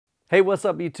Hey, what's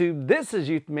up YouTube? This is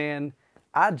Youth Man.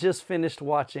 I just finished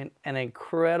watching an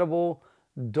incredible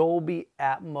Dolby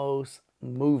Atmos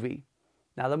movie.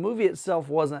 Now the movie itself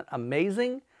wasn't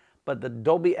amazing, but the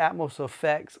Dolby Atmos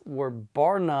effects were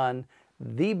bar none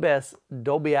the best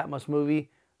Dolby Atmos movie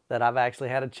that I've actually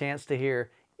had a chance to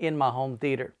hear in my home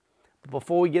theater. But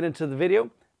before we get into the video,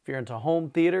 if you're into home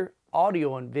theater,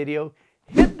 audio and video,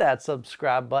 hit that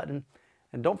subscribe button.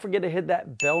 And don't forget to hit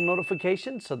that bell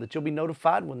notification so that you'll be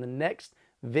notified when the next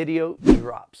video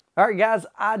drops. All right, guys,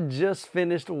 I just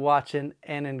finished watching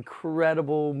an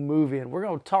incredible movie, and we're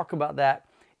going to talk about that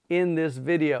in this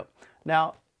video.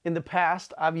 Now, in the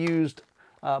past, I've used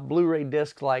Blu-ray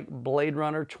discs like Blade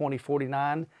Runner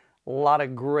 2049, a lot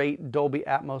of great Dolby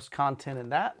Atmos content in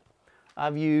that.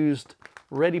 I've used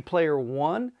Ready Player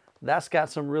One. That's got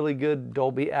some really good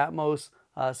Dolby Atmos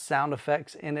sound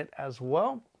effects in it as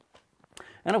well.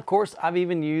 And of course, I've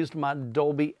even used my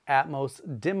Dolby Atmos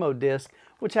demo disc,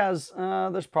 which has,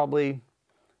 there's probably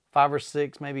 5 or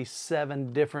 6, maybe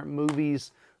 7 different movies,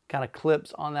 kind of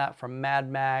clips on that from Mad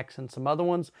Max and some other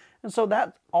ones. And so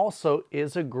that also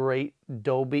is a great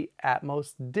Dolby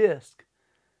Atmos disc.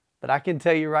 But I can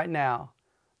tell you right now,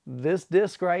 this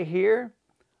disc right here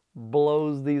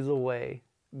blows these away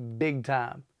big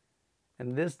time.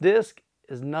 And this disc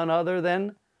is none other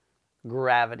than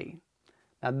Gravity.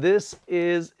 Now this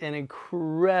is an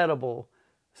incredible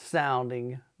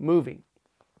sounding movie.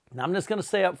 Now I'm just going to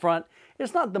say up front,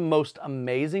 it's not the most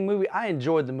amazing movie. I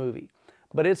enjoyed the movie,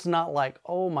 but it's not like,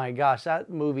 oh my gosh,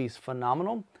 that movie's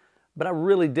phenomenal. But I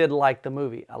really did like the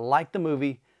movie. I liked the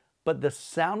movie, but the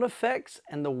sound effects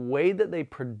and the way that they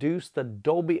produce the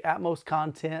Dolby Atmos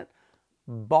content,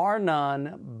 bar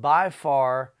none, by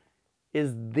far,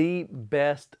 is the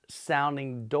best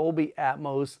sounding Dolby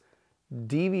Atmos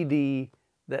DVD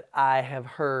that I have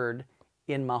heard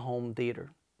in my home theater.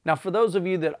 Now, for those of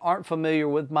you that aren't familiar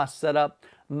with my setup,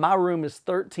 my room is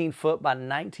 13 foot by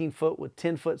 19 foot with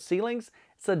 10 foot ceilings.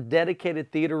 It's a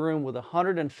dedicated theater room with a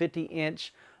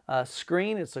 150-inch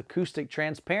screen. It's acoustic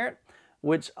transparent,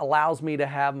 which allows me to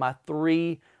have my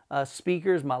 3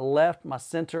 speakers, my left, my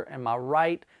center, and my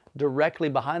right, directly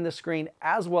behind the screen,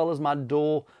 as well as my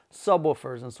dual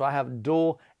subwoofers. And so I have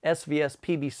dual SVS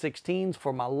PB16s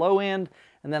for my low end,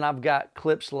 and then I've got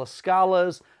Klipsch La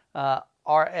Scalas,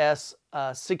 RS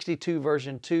 62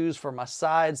 version 2s for my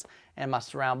sides and my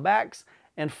surround backs,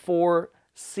 and 4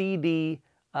 CD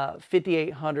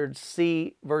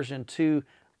 5800C version 2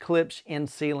 Klipsch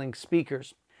in-ceiling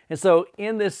speakers. And so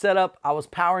in this setup, I was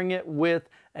powering it with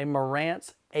a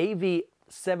Marantz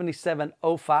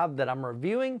AV7705 that I'm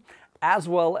reviewing, as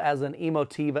well as an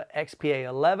Emotiva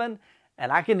XPA11.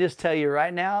 And I can just tell you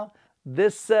right now,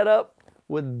 this setup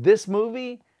with this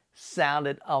movie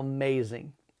sounded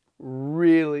amazing.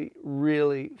 Really,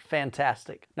 really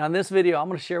fantastic. Now in this video, I'm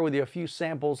going to share with you a few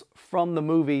samples from the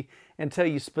movie and tell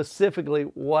you specifically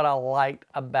what I liked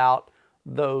about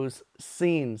those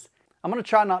scenes. I'm going to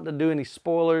try not to do any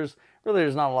spoilers. Really,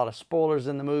 there's not a lot of spoilers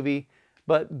in the movie,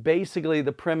 but basically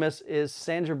the premise is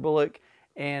Sandra Bullock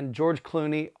and George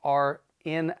Clooney are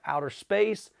in outer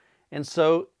space. And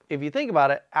so if you think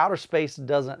about it, outer space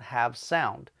doesn't have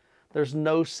sound. There's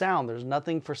no sound. There's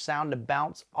nothing for sound to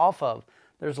bounce off of.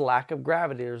 There's lack of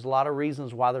gravity. There's a lot of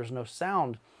reasons why there's no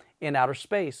sound in outer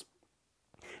space.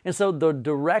 And so the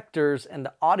directors and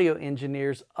the audio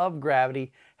engineers of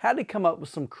Gravity had to come up with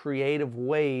some creative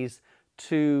ways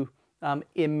to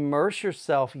immerse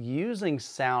yourself using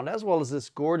sound, as well as this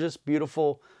gorgeous,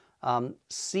 beautiful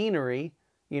scenery,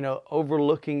 you know,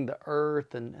 overlooking the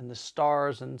earth and the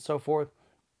stars and so forth.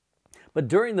 But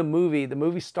during the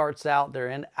movie starts out, they're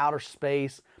in outer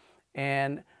space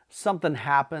and something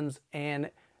happens and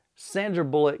Sandra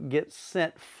Bullock gets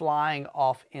sent flying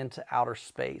off into outer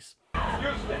space.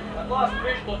 Excuse me, I've lost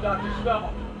visual, Dr.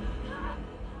 Stubble.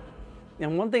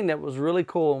 And one thing that was really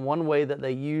cool, and one way that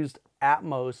they used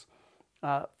Atmos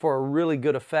for a really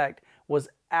good effect, was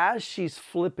as she's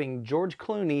flipping, George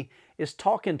Clooney is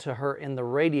talking to her in the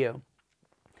radio.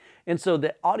 And so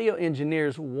the audio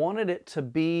engineers wanted it to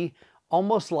be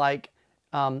almost like,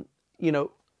 you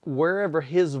know, wherever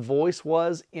his voice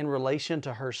was in relation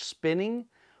to her spinning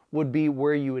would be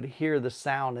where you would hear the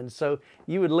sound. And so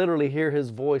you would literally hear his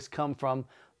voice come from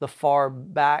the far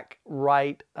back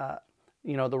right,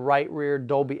 you know, the right rear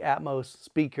Dolby Atmos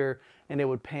speaker, and it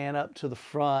would pan up to the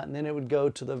front, and then it would go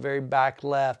to the very back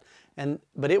left.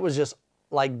 But it was just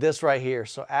like this right here.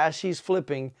 So as she's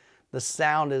flipping, the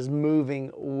sound is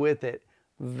moving with it.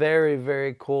 Very,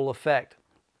 very cool effect.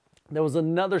 There was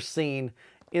another scene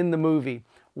in the movie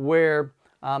where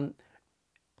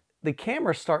the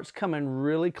camera starts coming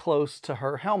really close to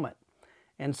her helmet.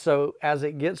 And so as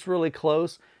it gets really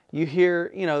close, you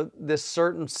hear, you know, this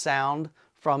certain sound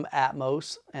from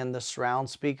Atmos and the surround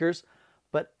speakers.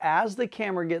 But as the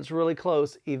camera gets really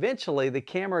close, eventually the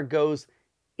camera goes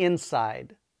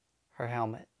inside her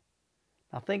helmet.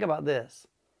 Now think about this.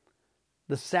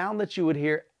 The sound that you would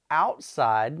hear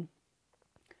outside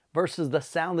versus the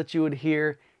sound that you would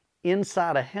hear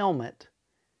inside a helmet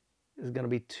is going to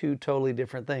be two totally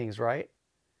different things, right?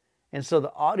 And so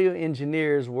the audio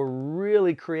engineers were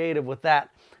really creative with that.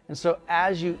 And so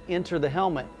as you enter the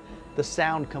helmet, the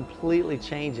sound completely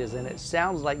changes and it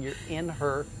sounds like you're in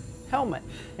her helmet.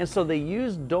 And so they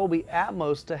used Dolby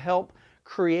Atmos to help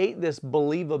create this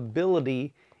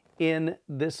believability in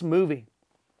this movie.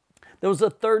 There was a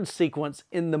third sequence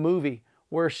in the movie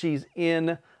where she's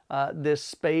in this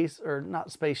space, or not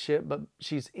spaceship, but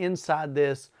she's inside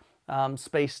this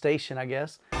space station, I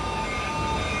guess.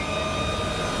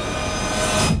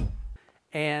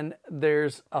 And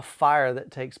there's a fire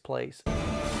that takes place.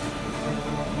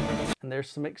 And there's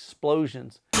some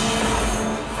explosions.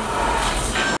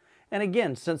 And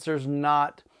again, since there's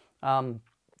not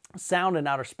sound in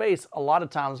outer space, a lot of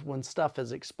times when stuff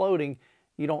is exploding,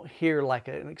 you don't hear like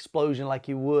an explosion like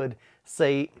you would,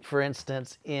 say, for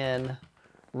instance, in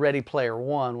Ready Player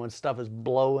One when stuff is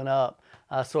blowing up.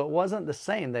 So it wasn't the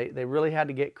same. They really had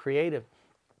to get creative.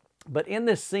 But in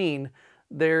this scene,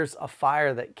 there's a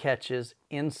fire that catches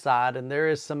inside and there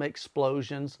is some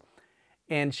explosions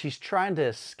and she's trying to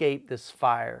escape this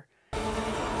fire.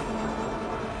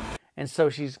 And so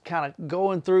she's kind of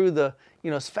going through the,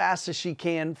 you know, as fast as she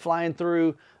can, flying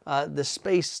through the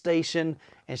space station,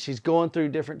 and she's going through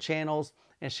different channels,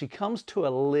 and she comes to a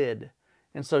lid.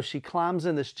 And so she climbs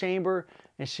in this chamber,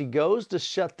 and she goes to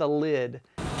shut the lid.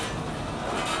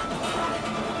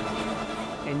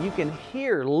 And you can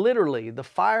hear literally the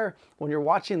fire, when you're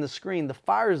watching the screen, the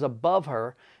fire is above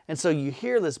her. And so you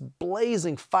hear this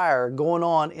blazing fire going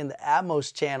on in the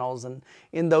Atmos channels and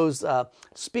in those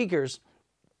speakers.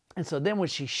 And so then when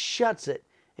she shuts it,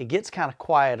 it gets kind of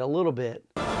quiet a little bit.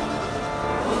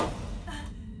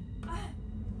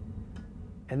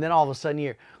 And then all of a sudden you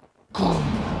hear,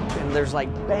 and there's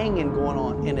like banging going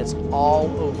on, and it's all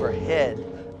overhead.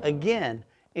 Again,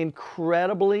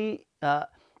 incredibly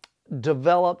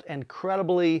developed,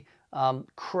 incredibly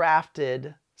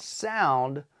crafted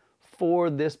sound for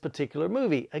this particular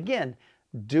movie. Again,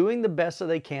 doing the best that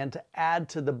they can to add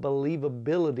to the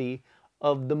believability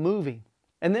of the movie.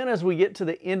 And then as we get to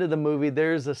the end of the movie,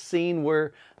 there's a scene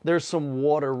where there's some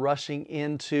water rushing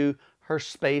into her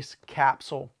space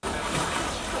capsule.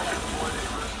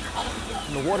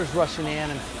 And the water's rushing in,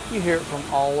 and you hear it from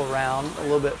all around, a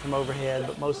little bit from overhead,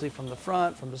 but mostly from the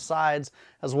front, from the sides,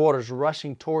 as water's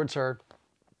rushing towards her.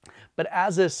 But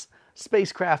as this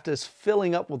spacecraft is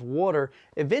filling up with water,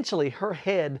 eventually her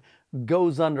head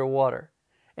goes underwater.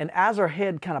 And as her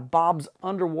head kind of bobs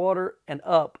underwater and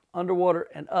up,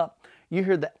 you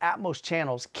hear the Atmos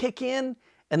channels kick in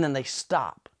and then they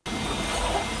stop.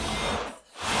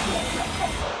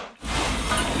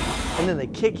 And then they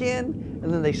kick in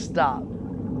and then they stop.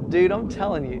 Dude, I'm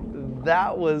telling you,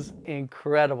 that was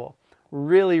incredible.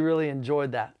 Really, really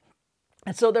enjoyed that.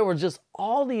 And so there were just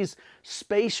all these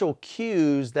spatial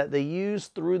cues that they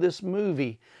used through this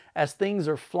movie as things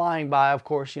are flying by. Of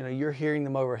course, you know, you're hearing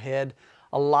them overhead.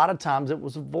 A lot of times it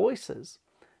was voices.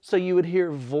 So you would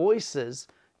hear voices,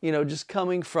 you know, just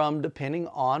coming from, depending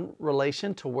on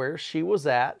relation to where she was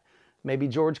at. Maybe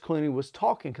George Clooney was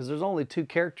talking, because there's only two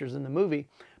characters in the movie.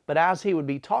 But as he would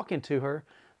be talking to her,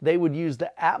 they would use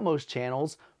the Atmos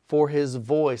channels for his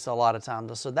voice a lot of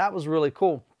times. So that was really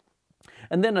cool.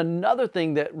 And then another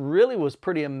thing that really was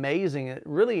pretty amazing,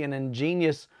 really an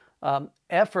ingenious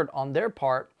effort on their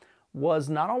part, was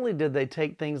not only did they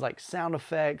take things like sound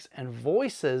effects and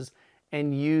voices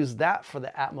and use that for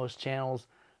the Atmos channels,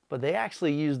 but they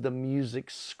actually used the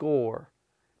music score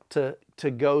to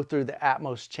go through the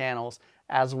Atmos channels,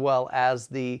 as well as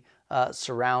the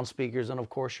surround speakers and of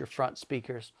course your front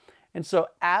speakers. And so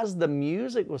as the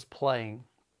music was playing,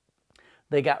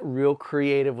 they got real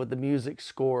creative with the music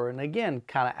score. And again,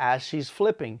 kind of as she's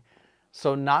flipping.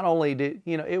 So not only did,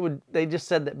 you know, they just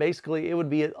said that basically it would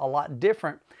be a lot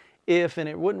different if, and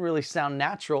it wouldn't really sound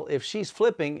natural if she's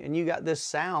flipping and you got this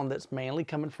sound that's mainly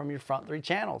coming from your front three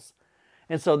channels.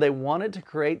 And so they wanted to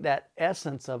create that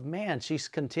essence of, man, she's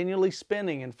continually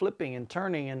spinning and flipping and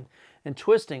turning and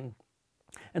twisting.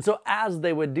 And so as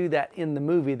they would do that in the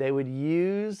movie, they would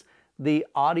use the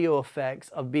audio effects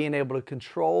of being able to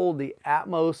control the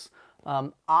Atmos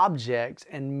objects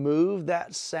and move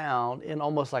that sound in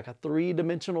almost like a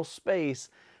three-dimensional space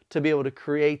to be able to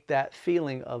create that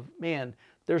feeling of, man,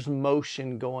 there's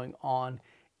motion going on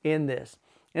in this.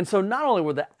 And so not only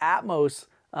were the Atmos,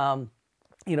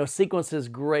 you know, sequences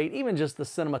great, even just the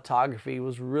cinematography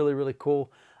was really, really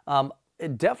cool.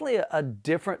 Definitely a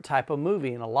different type of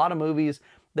movie. In a lot of movies,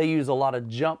 they use a lot of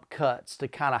jump cuts to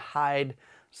kind of hide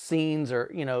scenes,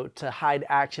 or, you know, to hide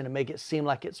action and make it seem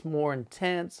like it's more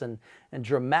intense and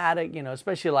dramatic, you know,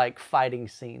 especially like fighting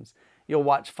scenes. You'll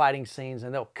watch fighting scenes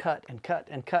and they'll cut and cut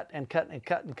and cut and cut and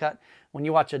cut and cut. When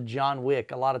you watch a John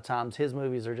Wick, a lot of times his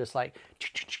movies are just like,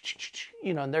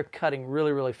 you know, and they're cutting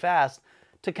really, really fast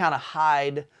to kind of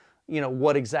hide, you know,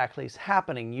 what exactly is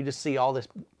happening. You just see all this,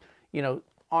 you know,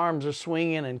 arms are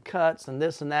swinging and cuts and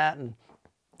this and that, and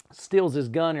steals his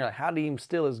gun. You're like, how did he even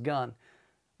steal his gun?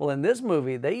 Well, in this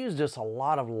movie, they use just a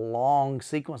lot of long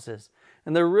sequences,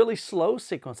 and they're really slow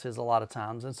sequences a lot of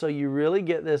times. And so you really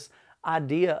get this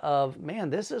idea of,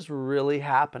 man, this is really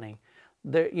happening.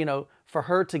 There, you know, for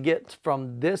her to get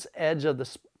from this edge of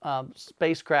the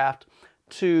spacecraft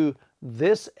to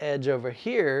this edge over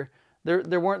here,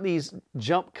 there weren't these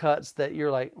jump cuts that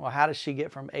you're like, well, how does she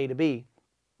get from A to B?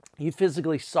 You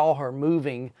physically saw her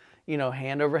moving, you know,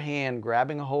 hand over hand,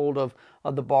 grabbing a hold of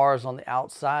the bars on the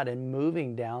outside and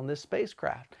moving down this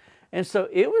spacecraft. And so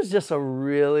it was just a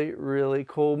really, really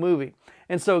cool movie.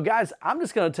 And so guys, I'm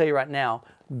just going to tell you right now,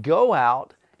 go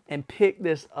out and pick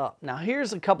this up. Now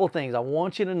here's a couple things I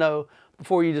want you to know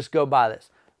before you just go buy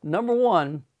this. Number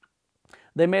one,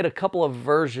 they made a couple of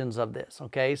versions of this,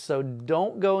 okay? So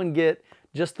don't go and get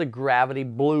just the Gravity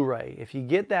Blu-ray. If you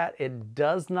get that, it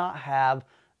does not have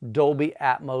Dolby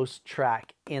Atmos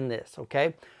track in this,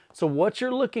 okay? So what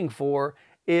you're looking for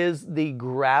is the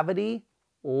Gravity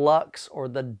Luxe, or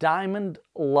the Diamond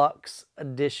Luxe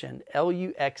Edition,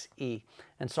 L-U-X-E.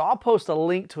 And so I'll post a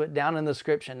link to it down in the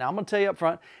description. Now I'm going to tell you up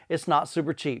front, it's not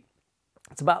super cheap.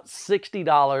 It's about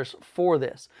 $60 for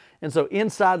this. And so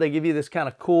inside they give you this kind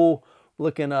of cool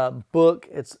looking book.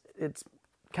 It's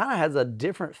kind of has a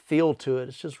different feel to it.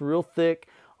 It's just real thick,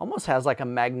 almost has like a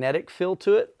magnetic feel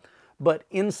to it. But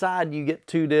inside you get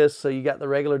 2 discs, so you got the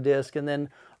regular disc, and then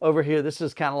over here this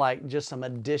is kind of like just some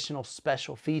additional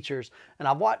special features. And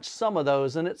I've watched some of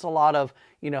those, and it's a lot of,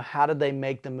 you know, how did they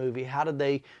make the movie? How did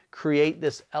they create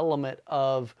this element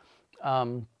of,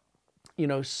 you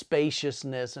know,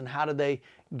 spaciousness, and how did they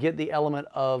get the element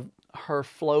of her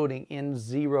floating in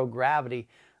zero gravity?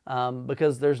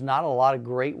 Because there's not a lot of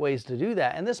great ways to do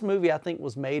that. And this movie, I think,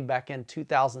 was made back in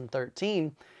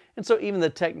 2013. And so even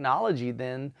the technology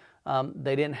then,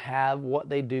 they didn't have what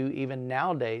they do even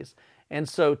nowadays. And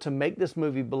so to make this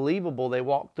movie believable, they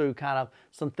walked through kind of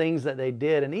some things that they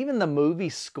did. And even the movie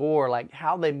score, like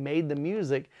how they made the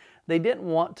music, they didn't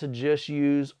want to just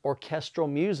use orchestral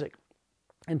music.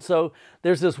 And so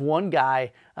there's this one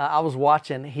guy I was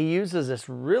watching, he uses this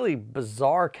really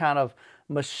bizarre kind of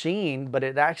machine, but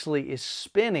it actually is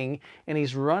spinning, and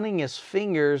he's running his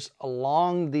fingers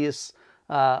along this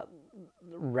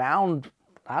round,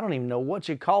 I don't even know what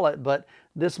you call it, but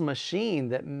this machine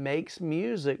that makes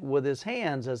music with his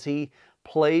hands as he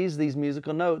plays these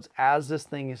musical notes as this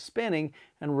thing is spinning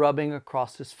and rubbing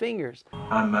across his fingers.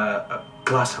 I'm a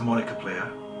glass harmonica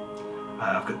player.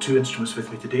 I've got 2 instruments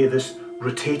with me today. This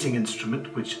rotating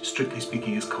instrument, which strictly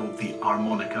speaking is called the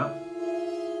harmonica.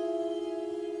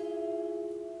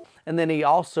 And then he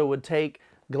also would take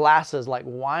glasses, like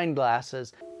wine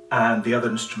glasses. And the other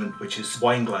instrument, which is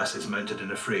wine glasses mounted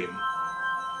in a frame.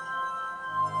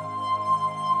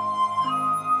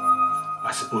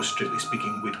 I suppose, strictly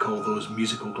speaking, we'd call those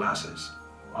musical glasses.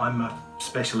 I'm a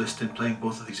specialist in playing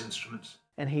both of these instruments.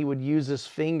 And he would use his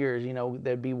fingers, you know,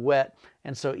 they'd be wet.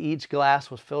 And so each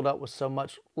glass was filled up with so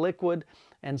much liquid.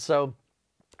 And so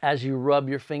as you rub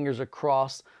your fingers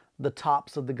across the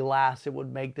tops of the glass, it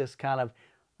would make this kind of,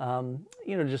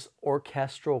 you know, just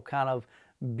orchestral kind of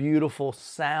beautiful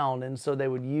sound. And so they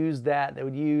would use that. They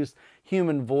would use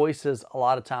human voices a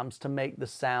lot of times to make the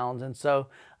sounds. And so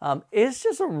it's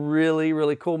just a really,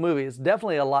 really cool movie. It's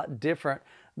definitely a lot different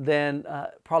than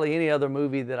probably any other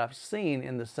movie that I've seen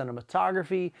in the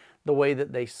cinematography, the way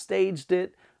that they staged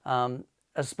it,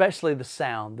 especially the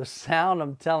sound. The sound,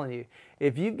 I'm telling you,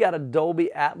 if you've got a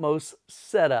Dolby Atmos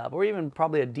setup, or even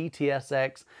probably a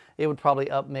DTSX, it would probably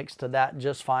upmix to that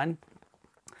just fine.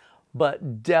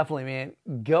 But definitely, man,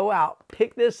 go out,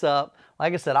 pick this up.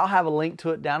 Like I said, I'll have a link to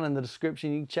it down in the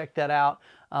description. You can check that out.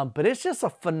 But it's just a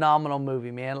phenomenal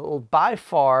movie, man. By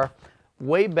far,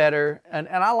 way better. And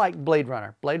I like Blade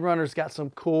Runner. Blade Runner's got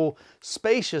some cool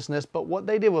spaciousness, but what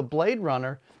they did with Blade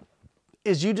Runner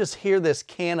is you just hear this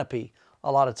canopy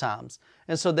a lot of times.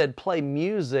 And so they'd play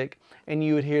music and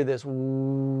you would hear this,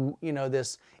 you know,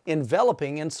 this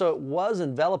enveloping. And so it was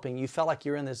enveloping. You felt like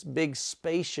you're in this big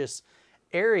spacious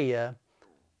area,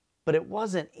 but it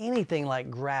wasn't anything like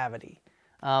Gravity.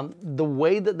 The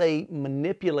way that they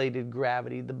manipulated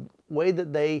Gravity, the way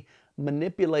that they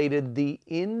manipulated the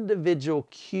individual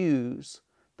cues,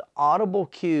 the audible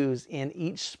cues in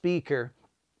each speaker,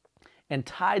 and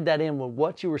tied that in with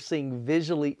what you were seeing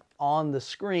visually on the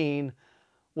screen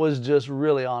was just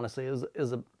really, honestly,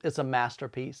 it's a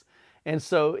masterpiece. And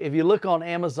so if you look on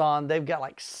Amazon, they've got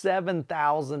like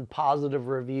 7,000 positive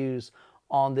reviews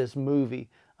on this movie.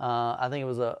 I think it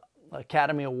was a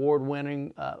Academy Award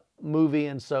winning movie.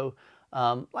 And so,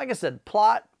 like I said,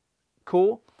 plot,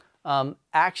 cool.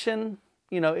 Action,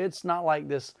 you know, it's not like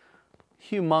this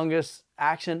humongous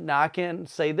action. Now I can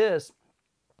say this,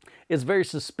 it's very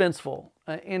suspenseful.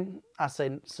 And I say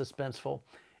suspenseful,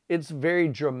 it's very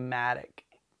dramatic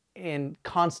and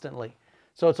constantly.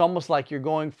 So it's almost like you're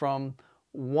going from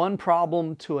one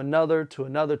problem to another, to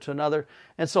another, to another.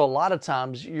 And so a lot of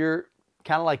times you're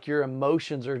kind of like your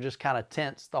emotions are just kind of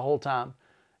tense the whole time.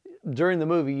 During the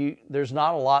movie, there's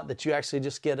not a lot that you actually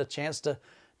just get a chance to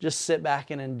just sit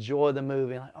back and enjoy the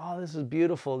movie. Like, oh, this is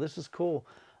beautiful. This is cool.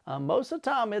 Most of the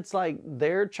time, it's like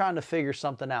they're trying to figure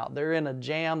something out. They're in a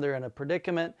jam. They're in a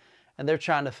predicament. And they're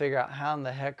trying to figure out how in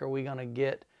the heck are we going to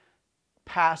get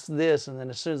past this. And then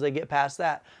as soon as they get past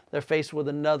that, they're faced with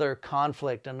another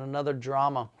conflict and another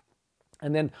drama.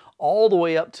 And then all the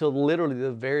way up till literally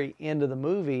the very end of the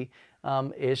movie,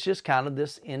 it's just kind of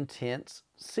this intense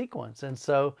sequence. And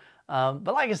so,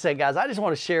 but like I said, guys, I just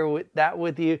want to share that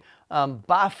with you.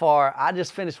 By far, I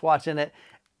just finished watching it.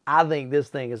 I think this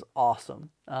thing is awesome.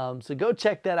 So go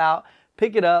check that out,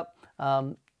 pick it up.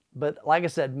 But like I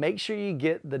said, make sure you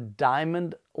get the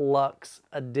Diamond Luxe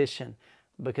edition,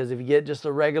 because if you get just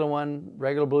a regular one,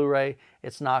 regular Blu-ray,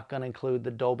 it's not going to include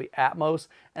the Dolby Atmos.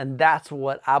 And that's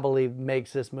what I believe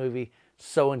makes this movie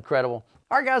so incredible.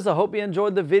 All right, guys, I hope you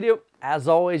enjoyed the video. As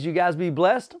always, you guys be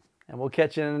blessed, and we'll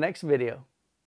catch you in the next video.